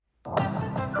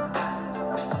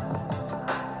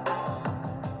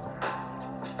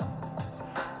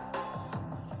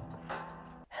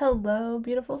Hello,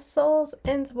 beautiful souls,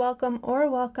 and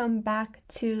welcome back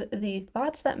to the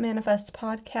Thoughts That Manifest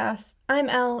podcast. I'm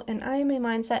Elle, and I am a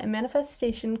mindset and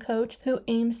manifestation coach who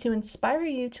aims to inspire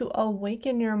you to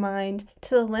awaken your mind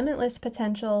to the limitless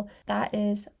potential that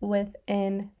is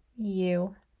within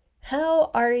you. How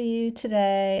are you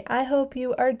today? I hope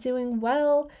you are doing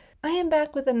well. I am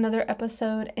back with another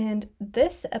episode, and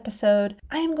this episode,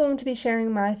 I am going to be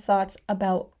sharing my thoughts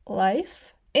about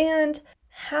life and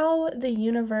how the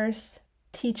universe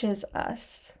teaches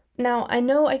us. Now, I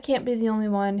know I can't be the only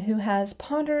one who has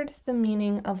pondered the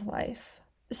meaning of life.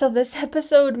 So this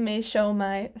episode may show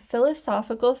my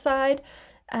philosophical side,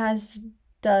 as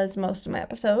does most of my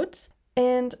episodes.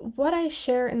 And what I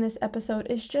share in this episode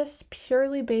is just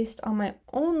purely based on my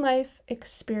own life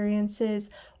experiences,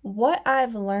 what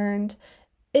I've learned.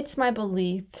 It's my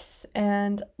beliefs,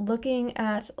 and looking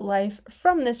at life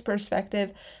from this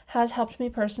perspective has helped me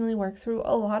personally work through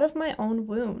a lot of my own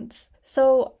wounds.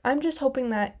 So I'm just hoping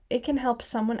that it can help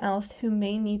someone else who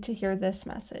may need to hear this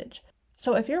message.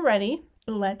 So if you're ready,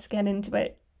 let's get into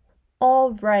it.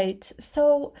 All right,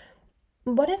 so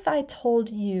what if I told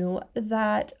you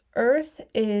that Earth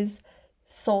is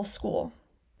soul school?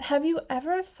 Have you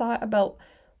ever thought about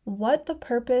what the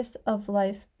purpose of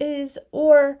life is,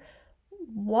 or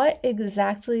what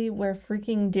exactly we're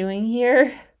freaking doing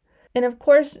here? And of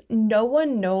course, no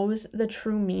one knows the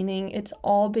true meaning. It's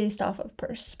all based off of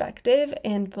perspective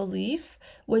and belief,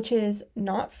 which is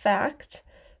not fact.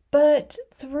 But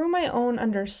through my own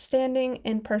understanding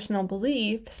and personal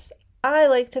beliefs, I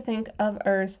like to think of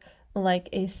Earth like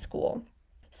a school.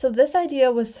 So this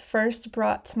idea was first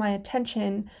brought to my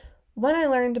attention when I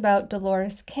learned about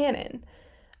Dolores Cannon.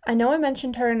 I know I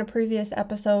mentioned her in a previous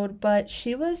episode, but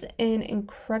she was an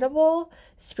incredible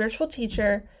spiritual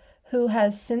teacher who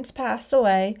has since passed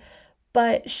away,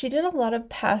 but she did a lot of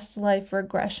past life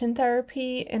regression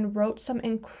therapy and wrote some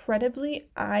incredibly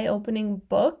eye-opening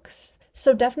books.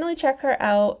 So definitely check her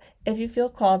out if you feel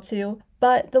called to.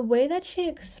 But the way that she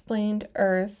explained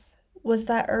Earth was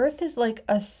that Earth is like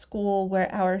a school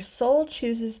where our soul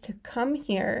chooses to come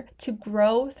here to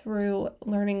grow through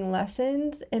learning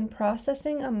lessons and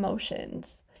processing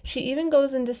emotions. She even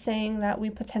goes into saying that we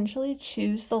potentially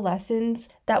choose the lessons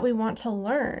that we want to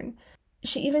learn.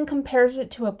 She even compares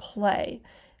it to a play,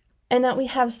 and that we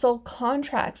have soul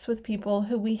contracts with people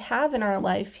who we have in our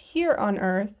life here on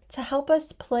Earth to help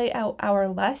us play out our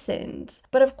lessons.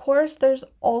 But of course, there's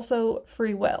also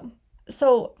free will.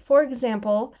 So, for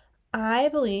example, I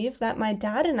believe that my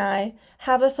dad and I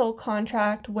have a soul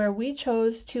contract where we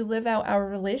chose to live out our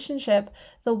relationship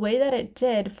the way that it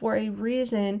did for a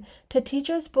reason, to teach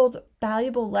us both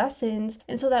valuable lessons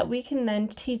and so that we can then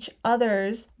teach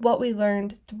others what we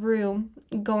learned through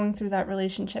going through that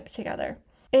relationship together.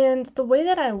 And the way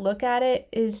that I look at it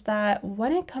is that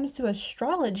when it comes to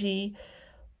astrology,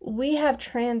 we have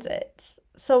transits.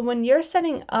 So when you're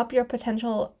setting up your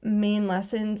potential main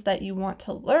lessons that you want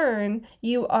to learn,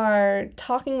 you are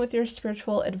talking with your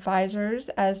spiritual advisors,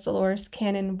 as Dolores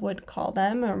Cannon would call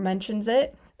them or mentions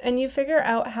it, and you figure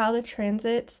out how the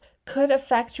transits could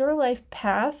affect your life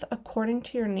path according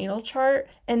to your natal chart,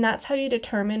 and that's how you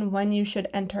determine when you should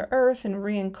enter Earth and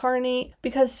reincarnate,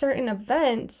 because certain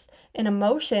events and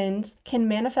emotions can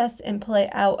manifest and play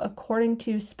out according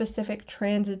to specific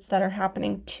transits that are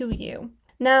happening to you.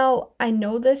 Now, I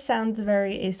know this sounds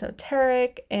very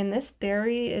esoteric, and this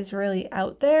theory is really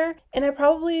out there, and I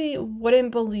probably wouldn't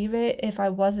believe it if I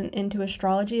wasn't into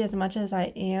astrology as much as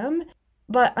I am,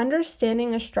 but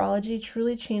understanding astrology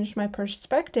truly changed my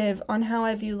perspective on how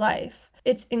I view life.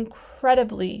 It's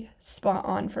incredibly spot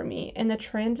on for me, and the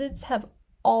transits have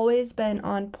always been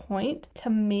on point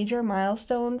to major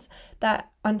milestones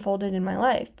that unfolded in my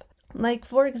life. Like,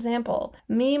 for example,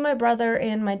 me, my brother,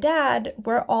 and my dad,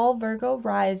 we're all Virgo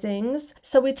risings,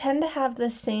 so we tend to have the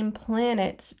same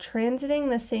planets transiting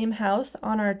the same house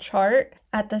on our chart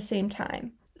at the same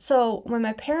time. So when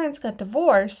my parents got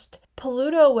divorced,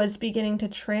 Pluto was beginning to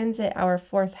transit our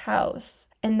fourth house.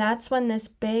 And that's when this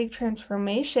big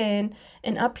transformation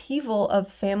and upheaval of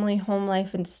family, home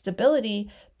life, and stability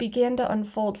began to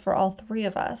unfold for all three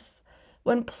of us.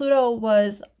 When Pluto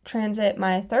was transit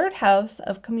my third house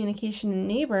of communication and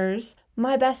neighbors,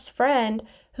 my best friend,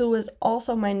 who was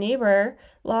also my neighbor,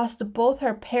 lost both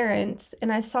her parents,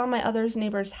 and I saw my other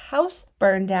neighbor's house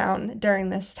burn down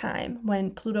during this time when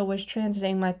Pluto was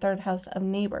transiting my third house of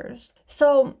neighbors.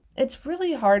 So it's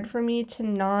really hard for me to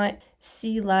not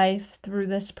see life through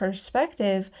this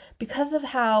perspective because of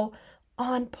how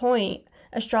on point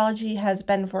astrology has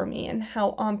been for me and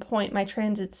how on point my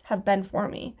transits have been for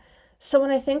me. So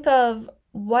when I think of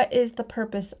what is the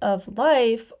purpose of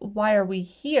life? Why are we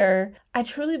here? I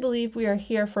truly believe we are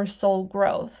here for soul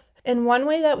growth. And one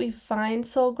way that we find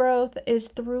soul growth is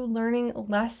through learning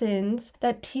lessons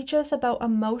that teach us about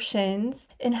emotions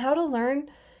and how to learn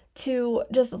to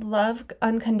just love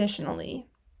unconditionally.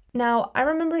 Now, I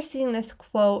remember seeing this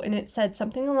quote and it said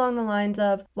something along the lines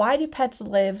of, why do pets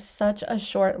live such a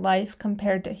short life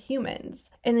compared to humans?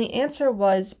 And the answer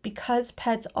was because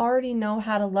pets already know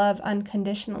how to love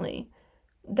unconditionally.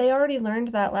 They already learned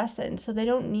that lesson, so they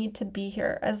don't need to be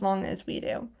here as long as we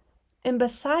do. And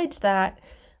besides that,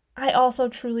 I also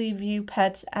truly view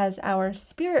pets as our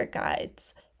spirit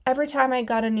guides. Every time I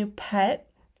got a new pet,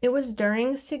 it was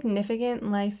during significant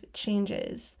life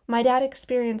changes. My dad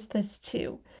experienced this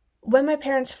too. When my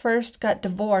parents first got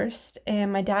divorced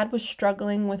and my dad was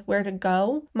struggling with where to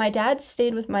go, my dad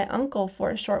stayed with my uncle for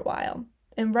a short while.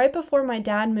 And right before my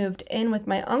dad moved in with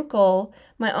my uncle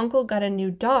got a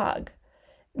new dog.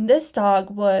 This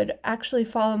dog would actually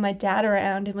follow my dad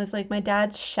around and was like my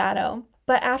dad's shadow.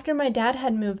 But after my dad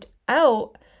had moved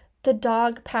out, the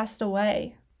dog passed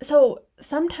away. So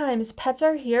sometimes pets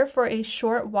are here for a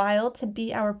short while to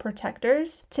be our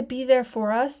protectors, to be there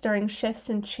for us during shifts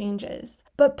and changes.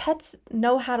 But pets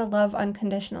know how to love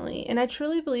unconditionally. And I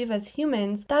truly believe as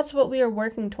humans, that's what we are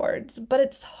working towards. But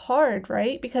it's hard,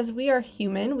 right? Because we are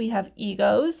human, we have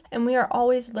egos, and we are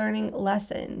always learning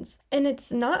lessons. And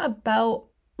it's not about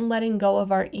letting go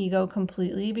of our ego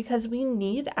completely because we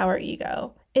need our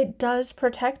ego. It does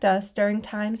protect us during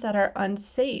times that are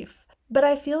unsafe. But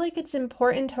I feel like it's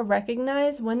important to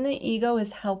recognize when the ego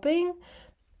is helping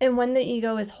and when the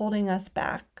ego is holding us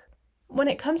back. When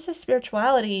it comes to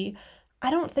spirituality,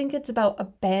 I don't think it's about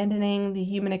abandoning the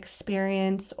human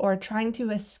experience or trying to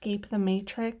escape the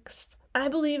matrix. I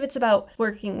believe it's about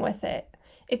working with it,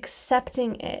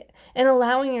 accepting it, and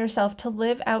allowing yourself to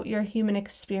live out your human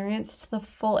experience to the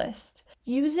fullest.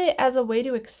 Use it as a way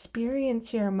to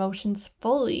experience your emotions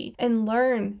fully and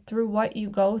learn through what you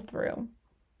go through.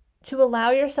 To allow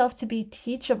yourself to be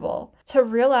teachable, to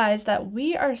realize that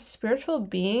we are spiritual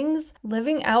beings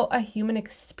living out a human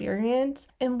experience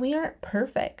and we aren't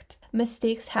perfect.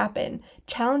 Mistakes happen,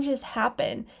 challenges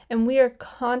happen, and we are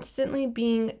constantly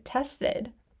being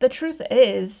tested. The truth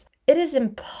is, it is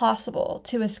impossible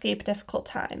to escape difficult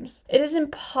times. It is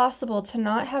impossible to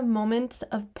not have moments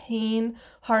of pain,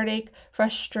 heartache,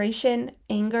 frustration,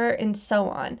 anger, and so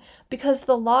on, because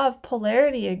the law of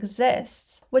polarity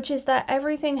exists, which is that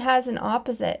everything has an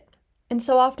opposite. And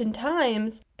so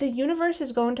oftentimes, the universe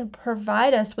is going to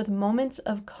provide us with moments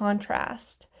of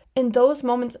contrast. And those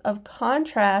moments of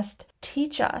contrast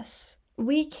teach us.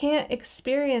 We can't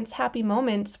experience happy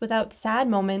moments without sad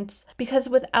moments, because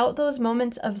without those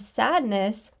moments of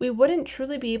sadness, we wouldn't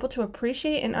truly be able to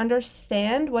appreciate and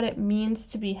understand what it means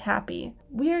to be happy.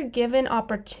 We are given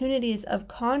opportunities of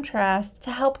contrast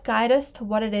to help guide us to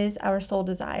what it is our soul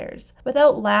desires.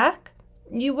 Without lack,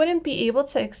 you wouldn't be able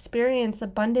to experience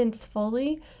abundance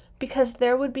fully because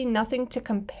there would be nothing to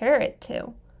compare it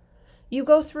to. You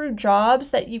go through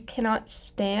jobs that you cannot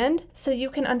stand so you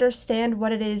can understand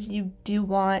what it is you do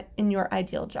want in your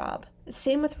ideal job.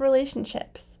 Same with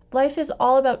relationships. Life is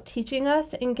all about teaching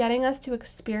us and getting us to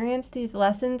experience these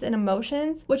lessons and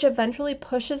emotions, which eventually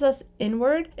pushes us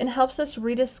inward and helps us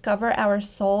rediscover our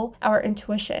soul, our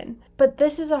intuition. But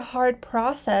this is a hard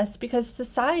process because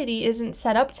society isn't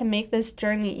set up to make this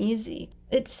journey easy.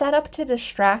 It's set up to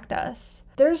distract us.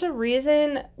 There's a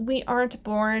reason we aren't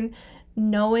born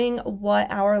knowing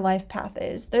what our life path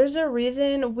is. There's a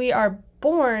reason we are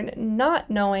born not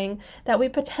knowing that we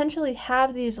potentially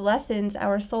have these lessons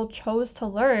our soul chose to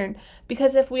learn,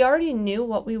 because if we already knew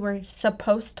what we were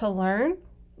supposed to learn,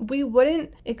 we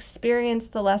wouldn't experience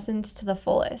the lessons to the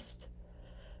fullest.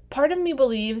 Part of me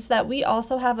believes that we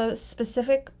also have a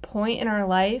specific point in our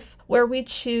life where we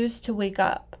choose to wake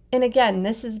up. And again,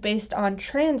 this is based on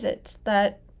transits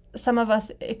that some of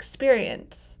us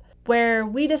experience, where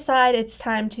we decide it's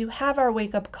time to have our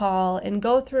wake-up call and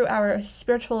go through our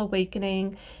spiritual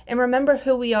awakening and remember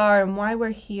who we are and why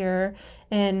we're here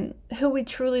and who we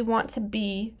truly want to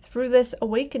be. Through this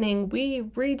awakening, we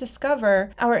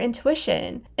rediscover our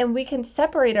intuition and we can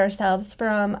separate ourselves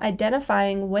from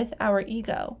identifying with our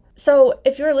ego. So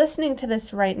if you're listening to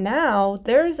this right now,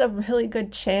 there's a really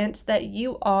good chance that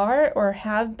you are or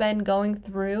have been going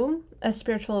through a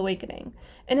spiritual awakening.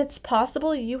 And it's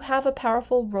possible you have a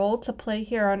powerful role to play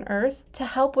here on earth to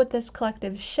help with this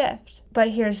collective shift. But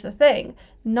here's the thing,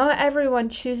 not everyone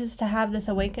chooses to have this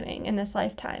awakening in this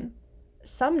lifetime.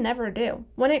 Some never do.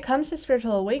 When it comes to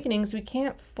spiritual awakenings, we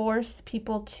can't force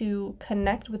people to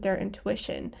connect with their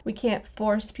intuition. We can't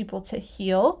force people to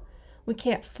heal. We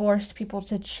can't force people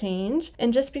to change.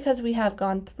 And just because we have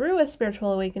gone through a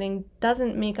spiritual awakening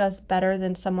doesn't make us better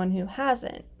than someone who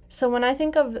hasn't. So when I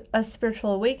think of a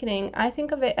spiritual awakening, I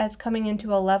think of it as coming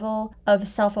into a level of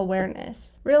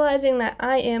self-awareness, realizing that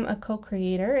I am a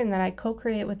co-creator and that I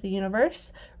co-create with the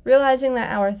universe, realizing that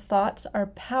our thoughts are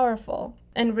powerful,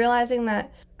 and realizing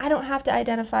that I don't have to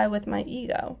identify with my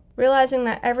ego, realizing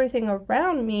that everything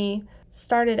around me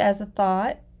started as a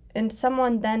thought, and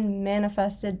someone then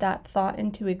manifested that thought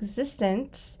into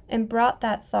existence and brought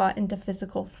that thought into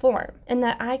physical form, and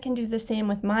that I can do the same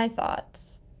with my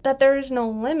thoughts. That there is no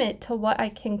limit to what I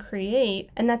can create,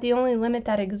 and that the only limit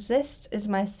that exists is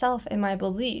myself and my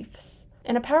beliefs.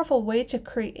 And a powerful way to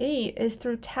create is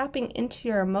through tapping into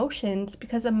your emotions,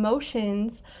 because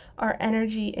emotions are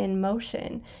energy in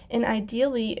motion. And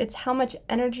ideally, it's how much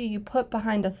energy you put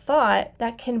behind a thought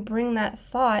that can bring that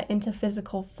thought into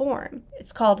physical form.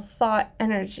 It's called thought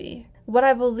energy. What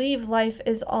I believe life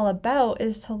is all about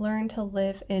is to learn to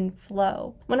live in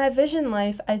flow. When I vision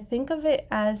life, I think of it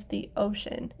as the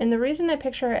ocean. And the reason I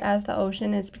picture it as the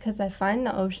ocean is because I find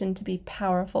the ocean to be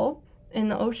powerful. And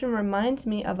the ocean reminds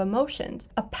me of emotions,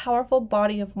 a powerful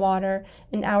body of water,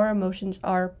 and our emotions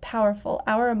are powerful.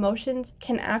 Our emotions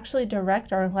can actually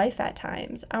direct our life at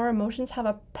times. Our emotions have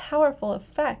a powerful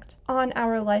effect on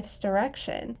our life's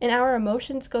direction, and our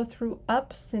emotions go through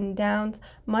ups and downs,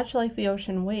 much like the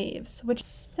ocean waves, which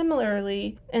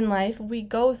similarly in life, we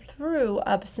go through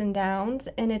ups and downs,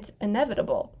 and it's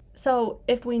inevitable. So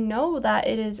if we know that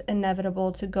it is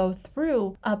inevitable to go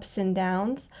through ups and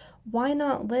downs, why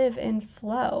not live in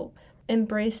flow,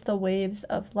 embrace the waves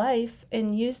of life,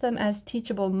 and use them as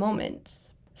teachable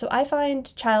moments? So I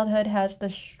find childhood has the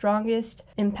strongest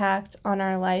impact on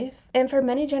our life. And for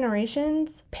many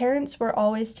generations, parents were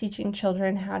always teaching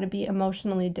children how to be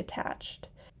emotionally detached,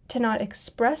 to not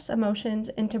express emotions,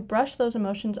 and to brush those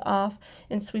emotions off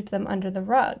and sweep them under the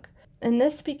rug. And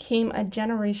this became a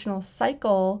generational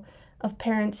cycle of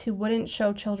parents who wouldn't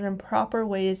show children proper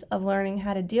ways of learning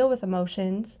how to deal with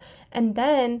emotions. And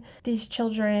then these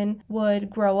children would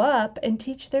grow up and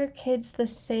teach their kids the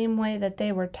same way that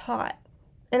they were taught.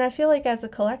 And I feel like as a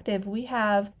collective, we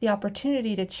have the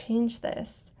opportunity to change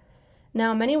this.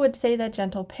 Now, many would say that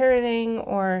gentle parenting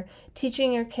or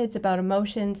teaching your kids about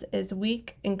emotions is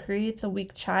weak and creates a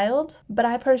weak child, but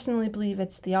I personally believe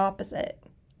it's the opposite.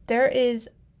 There is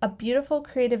a beautiful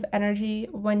creative energy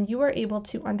when you are able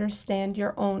to understand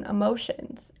your own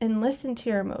emotions and listen to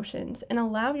your emotions and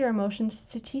allow your emotions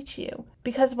to teach you.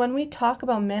 Because when we talk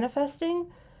about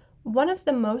manifesting, one of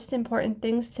the most important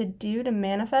things to do to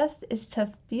manifest is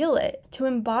to feel it, to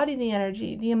embody the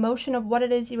energy, the emotion of what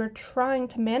it is you are trying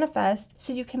to manifest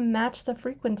so you can match the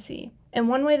frequency. And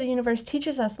one way the universe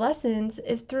teaches us lessons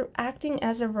is through acting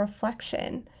as a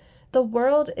reflection. The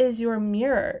world is your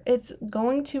mirror. It's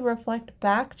going to reflect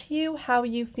back to you how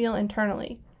you feel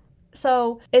internally.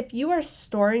 So if you are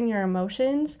storing your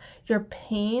emotions, your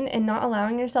pain, and not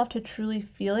allowing yourself to truly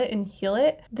feel it and heal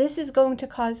it, this is going to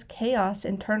cause chaos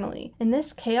internally. And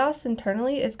this chaos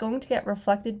internally is going to get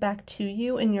reflected back to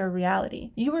you in your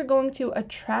reality. You are going to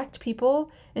attract people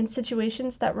and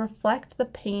situations that reflect the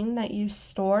pain that you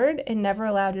stored and never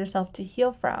allowed yourself to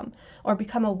heal from or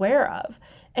become aware of.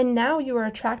 And now you are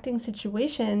attracting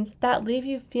situations that leave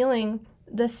you feeling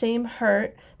the same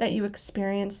hurt that you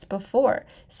experienced before,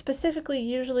 specifically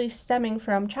usually stemming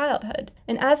from childhood.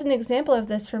 And as an example of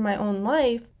this for my own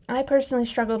life, I personally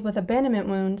struggled with abandonment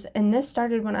wounds, and this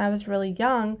started when I was really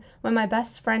young, when my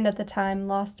best friend at the time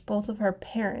lost both of her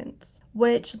parents,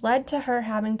 which led to her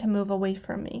having to move away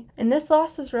from me. And this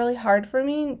loss was really hard for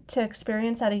me to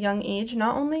experience at a young age,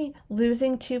 not only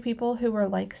losing two people who were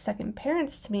like second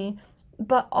parents to me,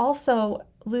 but also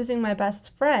losing my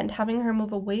best friend, having her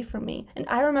move away from me. And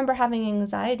I remember having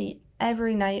anxiety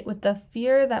every night with the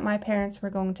fear that my parents were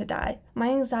going to die. My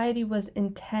anxiety was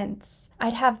intense.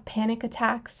 I'd have panic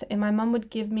attacks and my mom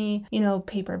would give me,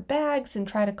 paper bags and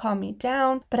try to calm me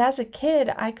down. But as a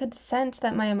kid, I could sense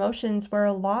that my emotions were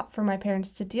a lot for my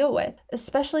parents to deal with,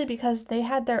 especially because they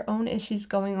had their own issues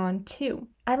going on too.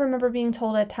 I remember being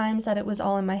told at times that it was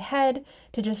all in my head,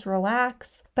 to just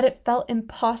relax, but it felt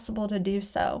impossible to do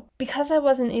so. Because I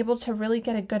wasn't able to really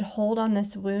get a good hold on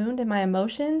this wound and my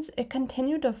emotions, it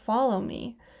continued to follow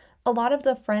me. A lot of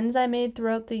the friends I made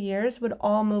throughout the years would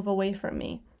all move away from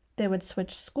me. They would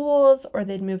switch schools, or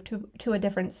they'd move to a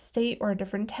different state or a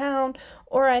different town,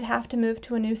 or I'd have to move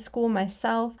to a new school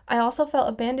myself. I also felt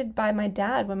abandoned by my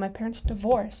dad when my parents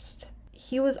divorced.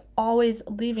 He was always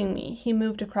leaving me. He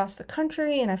moved across the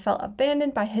country and I felt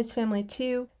abandoned by his family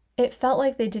too. It felt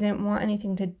like they didn't want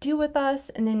anything to do with us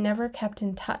and they never kept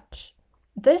in touch.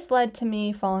 This led to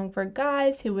me falling for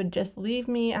guys who would just leave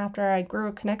me after I grew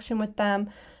a connection with them.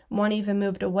 One even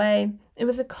moved away. It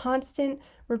was a constant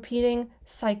repeating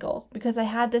cycle because I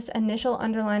had this initial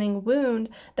underlying wound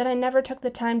that I never took the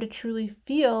time to truly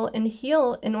feel and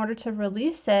heal in order to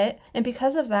release it. And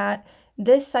because of that,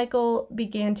 this cycle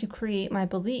began to create my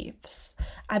beliefs.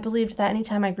 I believed that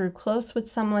anytime I grew close with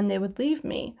someone, they would leave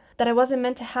me, that I wasn't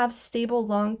meant to have stable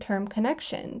long-term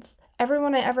connections.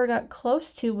 Everyone I ever got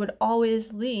close to would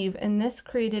always leave, and this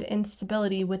created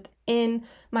instability within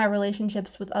my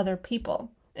relationships with other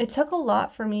people. It took a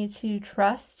lot for me to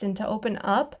trust and to open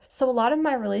up, so a lot of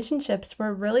my relationships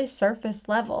were really surface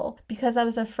level because I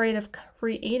was afraid of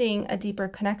creating a deeper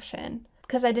connection,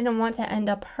 because I didn't want to end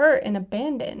up hurt and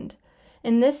abandoned.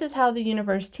 And this is how the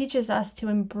universe teaches us to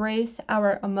embrace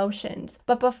our emotions.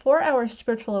 But before our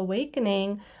spiritual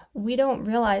awakening, we don't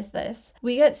realize this.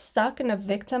 We get stuck in a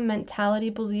victim mentality,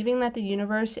 believing that the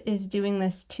universe is doing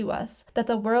this to us, that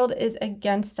the world is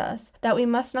against us, that we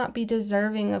must not be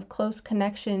deserving of close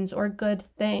connections or good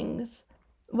things.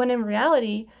 When in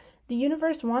reality, the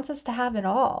universe wants us to have it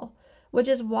all, which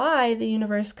is why the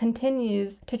universe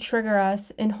continues to trigger us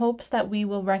in hopes that we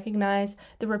will recognize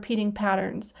the repeating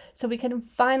patterns so we can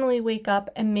finally wake up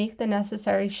and make the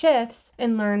necessary shifts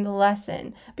and learn the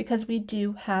lesson, because we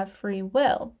do have free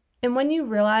will. And when you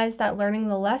realize that learning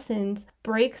the lessons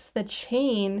breaks the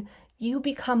chain, you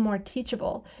become more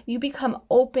teachable. You become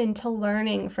open to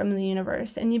learning from the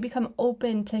universe, and you become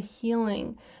open to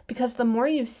healing, because the more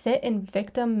you sit in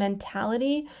victim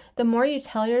mentality, the more you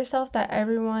tell yourself that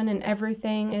everyone and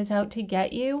everything is out to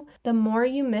get you, the more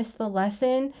you miss the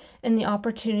lesson and the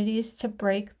opportunities to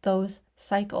break those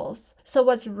cycles. So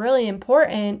what's really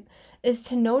important is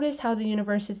to notice how the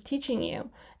universe is teaching you,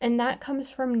 and that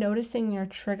comes from noticing your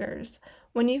triggers.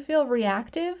 When you feel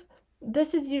reactive,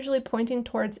 this is usually pointing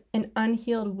towards an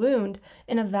unhealed wound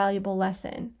and a valuable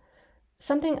lesson.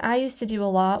 Something I used to do a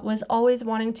lot was always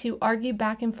wanting to argue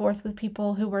back and forth with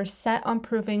people who were set on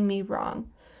proving me wrong.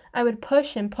 I would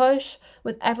push and push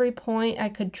with every point I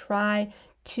could try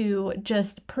to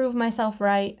just prove myself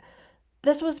right.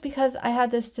 This was because I had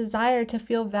this desire to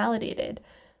feel validated.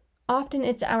 Often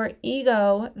it's our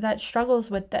ego that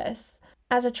struggles with this.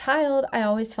 As a child, I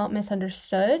always felt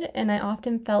misunderstood, and I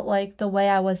often felt like the way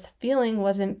I was feeling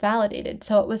wasn't validated,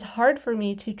 so it was hard for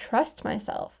me to trust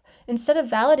myself. Instead of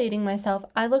validating myself,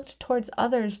 I looked towards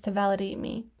others to validate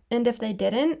me. And if they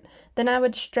didn't, then I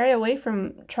would stray away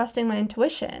from trusting my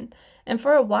intuition. And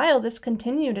for a while, this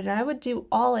continued, and I would do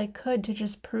all I could to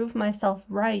just prove myself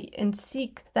right and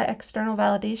seek that external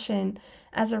validation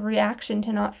as a reaction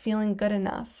to not feeling good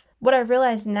enough. What I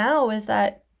realize now is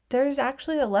that there's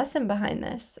actually a lesson behind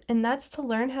this, and that's to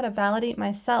learn how to validate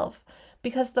myself,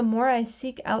 because the more I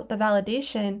seek out the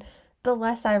validation, the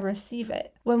less I receive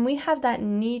it. When we have that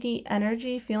needy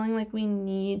energy, feeling like we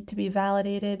need to be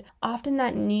validated, often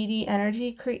that needy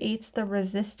energy creates the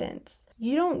resistance.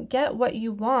 You don't get what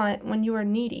you want when you are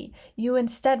needy. You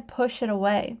instead push it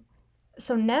away.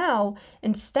 So now,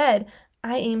 instead,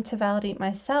 I aim to validate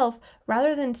myself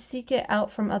rather than seek it out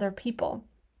from other people.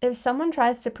 If someone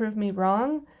tries to prove me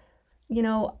wrong,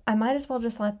 I might as well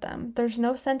just let them. There's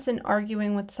no sense in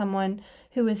arguing with someone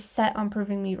who is set on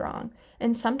proving me wrong.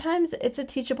 And sometimes it's a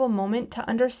teachable moment to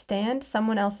understand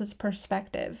someone else's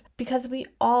perspective, because we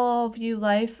all view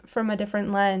life from a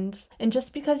different lens. And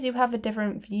just because you have a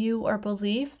different view or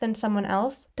belief than someone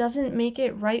else doesn't make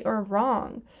it right or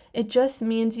wrong. It just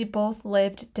means you both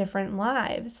lived different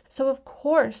lives. So of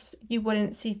course you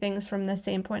wouldn't see things from the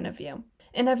same point of view.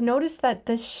 And I've noticed that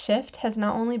this shift has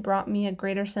not only brought me a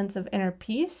greater sense of inner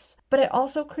peace, but it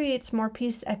also creates more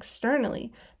peace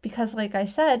externally, because like I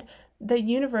said, the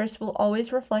universe will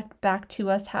always reflect back to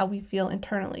us how we feel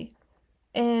internally.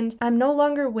 And I'm no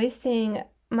longer wasting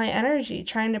my energy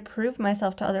trying to prove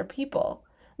myself to other people.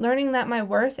 Learning that my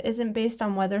worth isn't based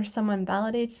on whether someone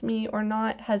validates me or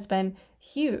not has been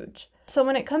huge. So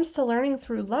when it comes to learning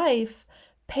through life,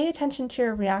 pay attention to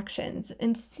your reactions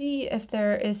and see if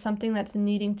there is something that's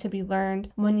needing to be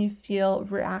learned when you feel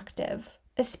reactive,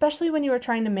 especially when you are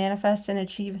trying to manifest and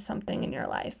achieve something in your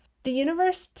life. The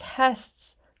universe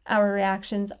tests our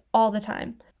reactions all the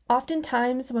time.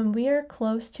 Oftentimes, when we are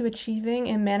close to achieving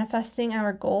and manifesting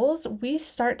our goals, we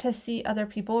start to see other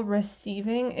people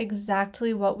receiving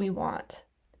exactly what we want.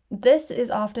 This is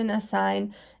often a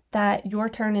sign that your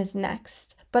turn is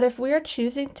next. But if we are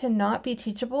choosing to not be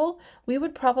teachable, we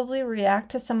would probably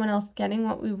react to someone else getting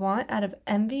what we want out of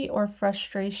envy or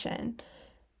frustration.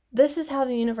 This is how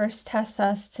the universe tests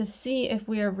us to see if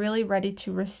we are really ready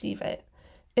to receive it.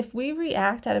 If we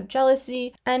react out of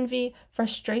jealousy, envy,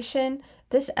 frustration,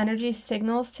 This energy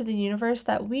signals to the universe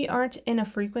that we aren't in a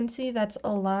frequency that's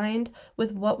aligned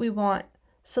with what we want.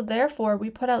 So therefore, we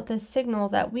put out this signal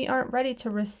that we aren't ready to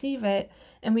receive it,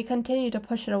 and we continue to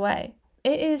push it away.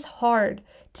 It is hard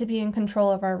to be in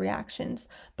control of our reactions,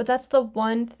 but that's the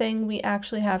one thing we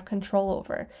actually have control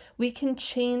over. We can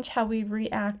change how we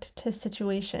react to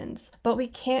situations, but we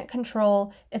can't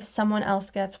control if someone else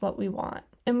gets what we want.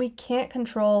 And we can't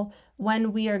control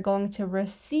when we are going to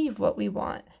receive what we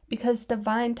want because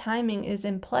divine timing is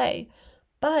in play.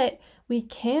 But we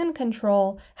can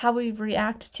control how we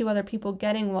react to other people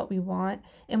getting what we want,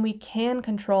 and we can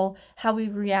control how we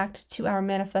react to our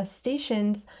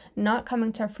manifestations not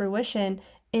coming to fruition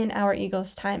in our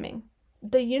ego's timing.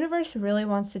 The universe really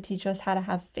wants to teach us how to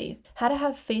have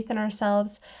faith in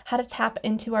ourselves, how to tap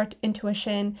into our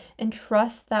intuition and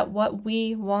trust that what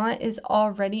we want is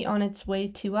already on its way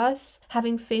to us,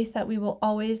 having faith that we will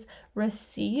always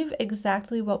receive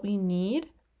exactly what we need.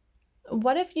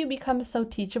 What if you become so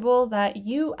teachable that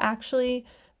you actually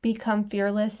become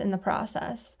fearless in the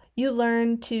process? You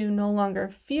learn to no longer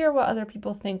fear what other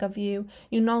people think of you.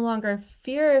 You no longer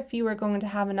fear if you are going to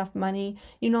have enough money.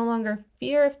 You no longer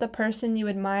fear if the person you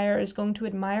admire is going to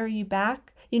admire you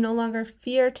back. You no longer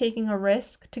fear taking a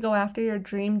risk to go after your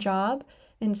dream job,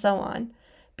 and so on.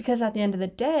 Because at the end of the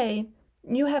day,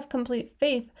 you have complete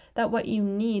faith that what you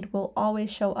need will always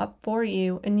show up for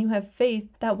you, and you have faith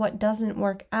that what doesn't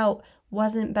work out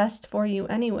wasn't best for you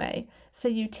anyway. So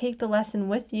you take the lesson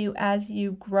with you as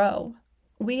you grow.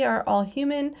 We are all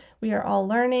human, we are all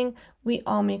learning, we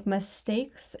all make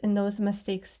mistakes, and those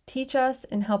mistakes teach us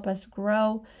and help us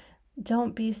grow.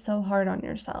 Don't be so hard on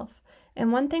yourself.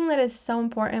 And one thing that is so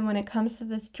important when it comes to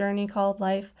this journey called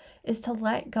life is to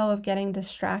let go of getting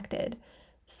distracted.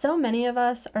 So many of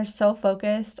us are so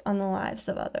focused on the lives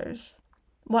of others.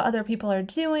 What other people are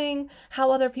doing,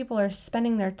 how other people are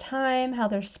spending their time, how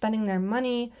they're spending their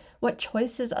money, what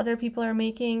choices other people are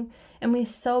making, and we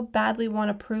so badly want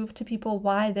to prove to people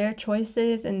why their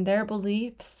choices and their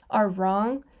beliefs are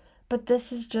wrong, but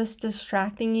this is just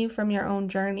distracting you from your own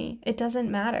journey. It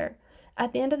doesn't matter.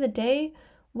 At the end of the day,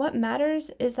 what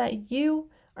matters is that you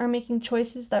are making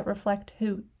choices that reflect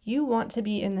who you want to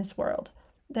be in this world.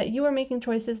 That you are making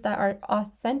choices that are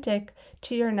authentic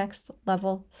to your next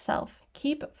level self.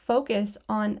 Keep focus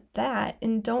on that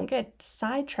and don't get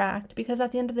sidetracked, because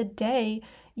at the end of the day,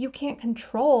 you can't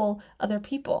control other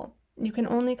people. You can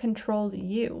only control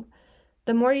you.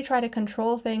 The more you try to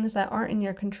control things that aren't in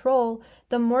your control,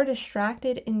 the more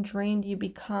distracted and drained you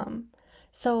become.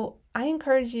 So I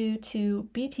encourage you to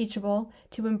be teachable,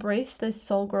 to embrace this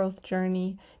soul growth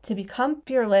journey, to become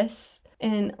fearless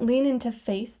and lean into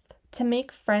faith, to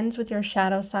make friends with your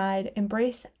shadow side,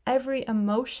 embrace every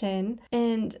emotion,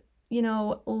 and,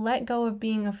 let go of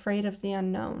being afraid of the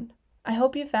unknown. I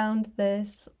hope you found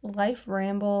this life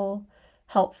ramble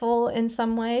helpful in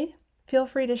some way. Feel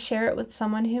free to share it with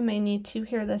someone who may need to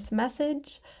hear this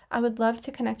message. I would love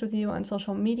to connect with you on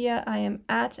social media. I am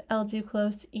at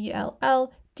ElDuclos,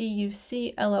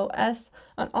 ELLDuclos,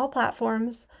 on all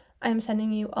platforms. I am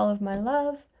sending you all of my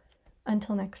love.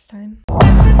 Until next time.